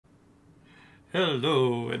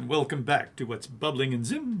Hello and welcome back to What's Bubbling in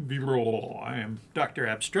ZIM. I am Dr.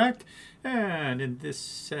 Abstract, and in this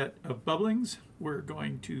set of bubblings we're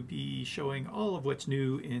going to be showing all of what's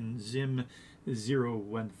new in ZIM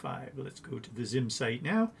 015. Let's go to the ZIM site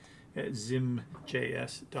now at zimjs.com,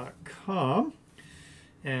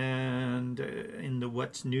 and in the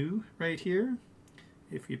What's New right here,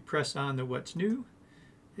 if you press on the What's New,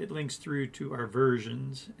 it links through to our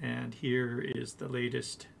versions, and here is the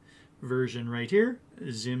latest version right here,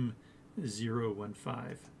 ZIM 015.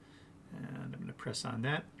 And I'm going to press on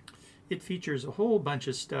that. It features a whole bunch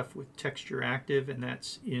of stuff with texture active, and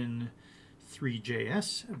that's in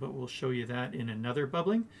 3JS, but we'll show you that in another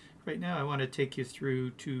bubbling. Right now I want to take you through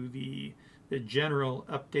to the general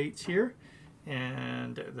updates here,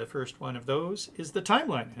 and the first one of those is the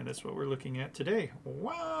timeline, and that's what we're looking at today.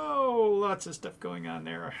 Wow, lots of stuff going on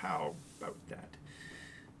there. How about that?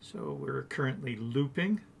 So we're currently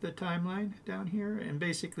looping the timeline down here, and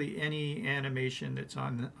basically any animation that's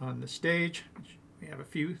on the stage, which we have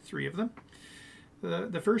three of them.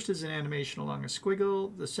 The first is an animation along a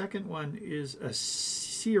squiggle. The second one is a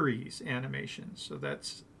series animation. So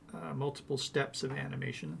that's multiple steps of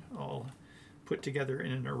animation all put together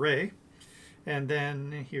in an array. And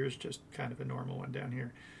then here's just kind of a normal one down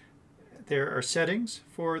here. There are settings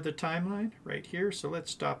for the timeline right here, so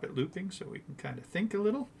let's stop at looping so we can kind of think a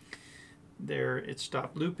little. There, it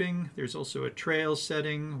stopped looping. There's also a trail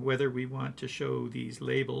setting, whether we want to show these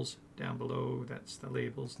labels down below. That's the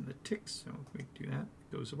labels and the ticks, so if we do that,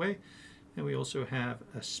 it goes away. And we also have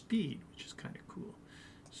a speed, which is kind of cool.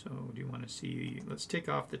 So do you want to see, let's take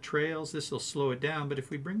off the trails. This will slow it down, but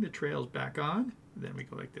if we bring the trails back on, then we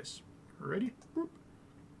go like this. Ready? Whoop.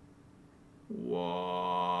 Wow.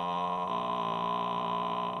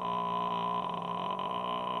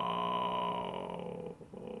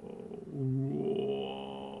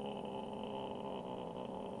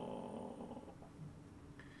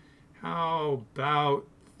 How about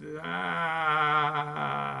that?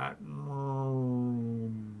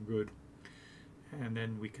 Good. And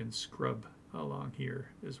then we can scrub along here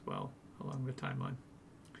as well, along the timeline.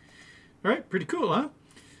 All right, pretty cool, huh?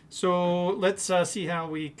 So let's see how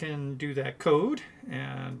we can do that code.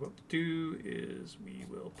 And what we'll do is we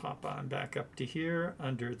will pop on back up to here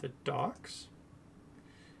under the docs.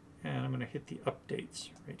 And I'm going to hit the updates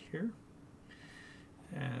right here.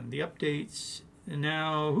 And the updates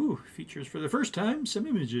now features for the first time some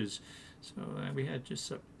images. So we had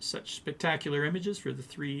just such spectacular images for the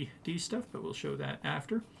 3D stuff, but we'll show that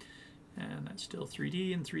after. And that's still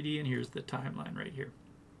 3D, and here's the timeline right here.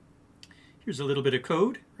 Here's a little bit of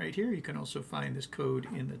code right here. You can also find this code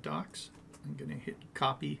in the docs. I'm going to hit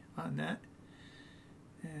copy on that.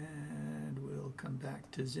 And we'll come back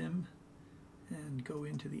to ZIM and go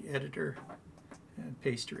into the editor and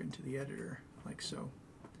paste her into the editor like so.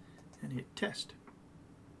 And hit test.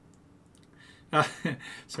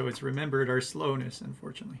 So it's remembered our slowness,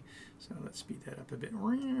 unfortunately. So let's speed that up a bit.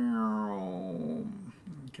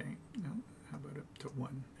 Okay, no, how about up to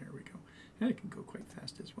 1? There we go. And it can go quite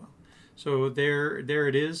fast as well. So there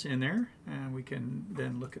it is in there, and we can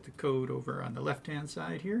then look at the code over on the left-hand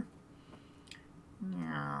side here.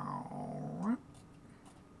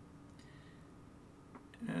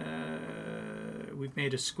 We've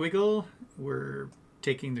made a squiggle. We're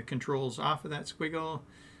taking the controls off of that squiggle.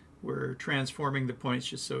 We're transforming the points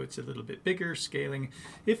just so it's a little bit bigger, scaling.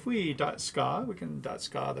 If we .sca, we can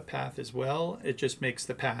 .sca the path as well. It just makes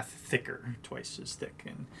the path thicker, twice as thick.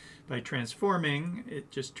 And by transforming,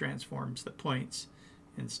 it just transforms the points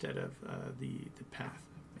instead of the path.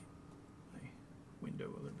 My window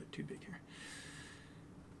a little bit too big here.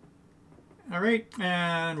 All right,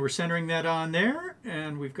 and we're centering that on there,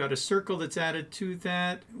 and we've got a circle that's added to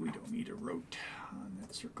that. We don't need a rote on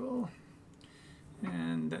that circle.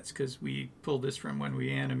 And that's because we pulled this from when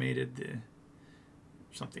we animated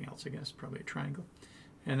something else, I guess, probably a triangle.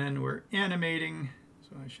 And then we're animating,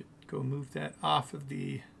 so I should go move that off of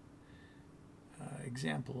the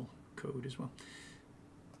example code as well.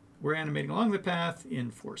 We're animating along the path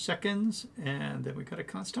in 4 seconds, and then we've got a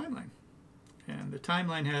const timeline. And the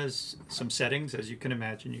timeline has some settings, as you can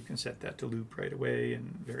imagine. You can set that to loop right away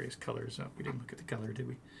and various colors. Oh, we didn't look at the color, did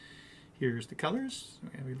we? Here's the colors. We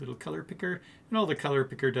have a little color picker, and all the color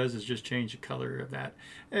picker does is just change the color of that.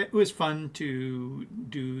 It was fun to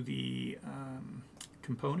do the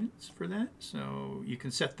components for that, so you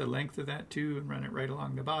can set the length of that too and run it right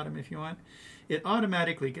along the bottom if you want. It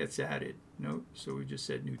automatically gets added. Note, so we just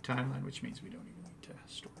said new timeline, which means we don't even need to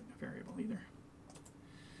store it in a variable either.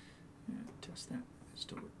 And test that. It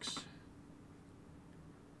still works.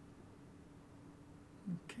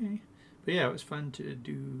 Okay. But yeah, it was fun to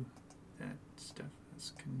do that stuff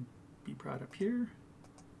can be brought up here.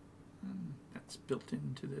 That's built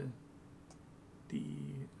into the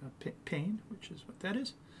pane, which is what that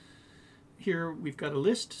is. Here we've got a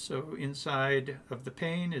list, so inside of the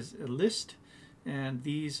pane is a list, and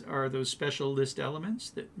these are those special list elements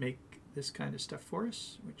that make this kind of stuff for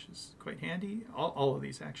us, which is quite handy. All of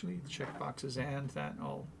these actually, the checkboxes and that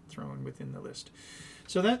all thrown within the list.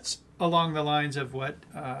 So that's along the lines of what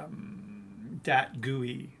Dat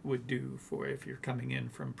GUI would do for if you're coming in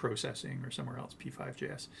from processing or somewhere else,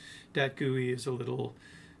 P5.js. Dat GUI is a little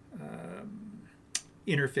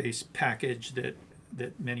interface package that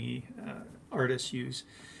many artists use,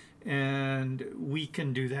 and we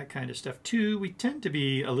can do that kind of stuff too. We tend to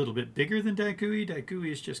be a little bit bigger than Dat GUI. Dat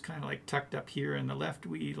GUI is just kind of like tucked up here on the left.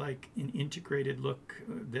 We like an integrated look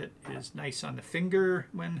that is nice on the finger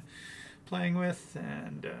when playing with,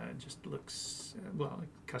 and just looks, well,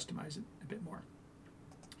 customize it a bit more.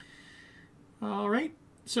 All right,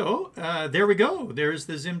 so there we go. There's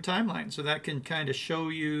the ZIM timeline. So that can kind of show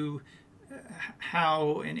you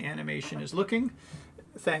how an animation is looking.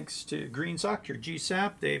 Thanks to GreenSock or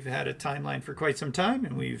GSAP, they've had a timeline for quite some time,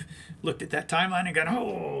 and we've looked at that timeline and gone,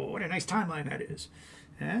 oh, what a nice timeline that is.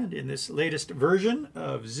 And in this latest version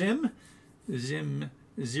of ZIM, ZIM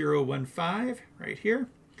 015 right here,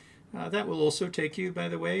 that will also take you, by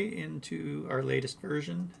the way, into our latest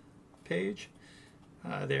version page.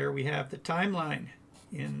 There we have the timeline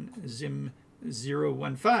in ZIM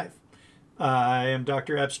 015. I am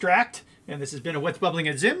Dr. Abstract, and this has been a What's Bubbling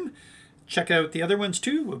at ZIM. Check out the other ones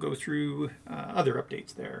too. We'll go through other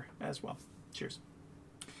updates there as well. Cheers.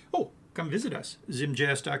 Oh, come visit us.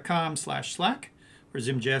 zimjs.com/Slack or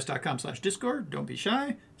zimjs.com/Discord. Don't be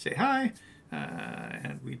shy. Say hi.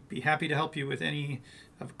 And we'd be happy to help you with any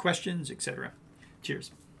questions, etc.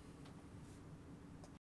 Cheers.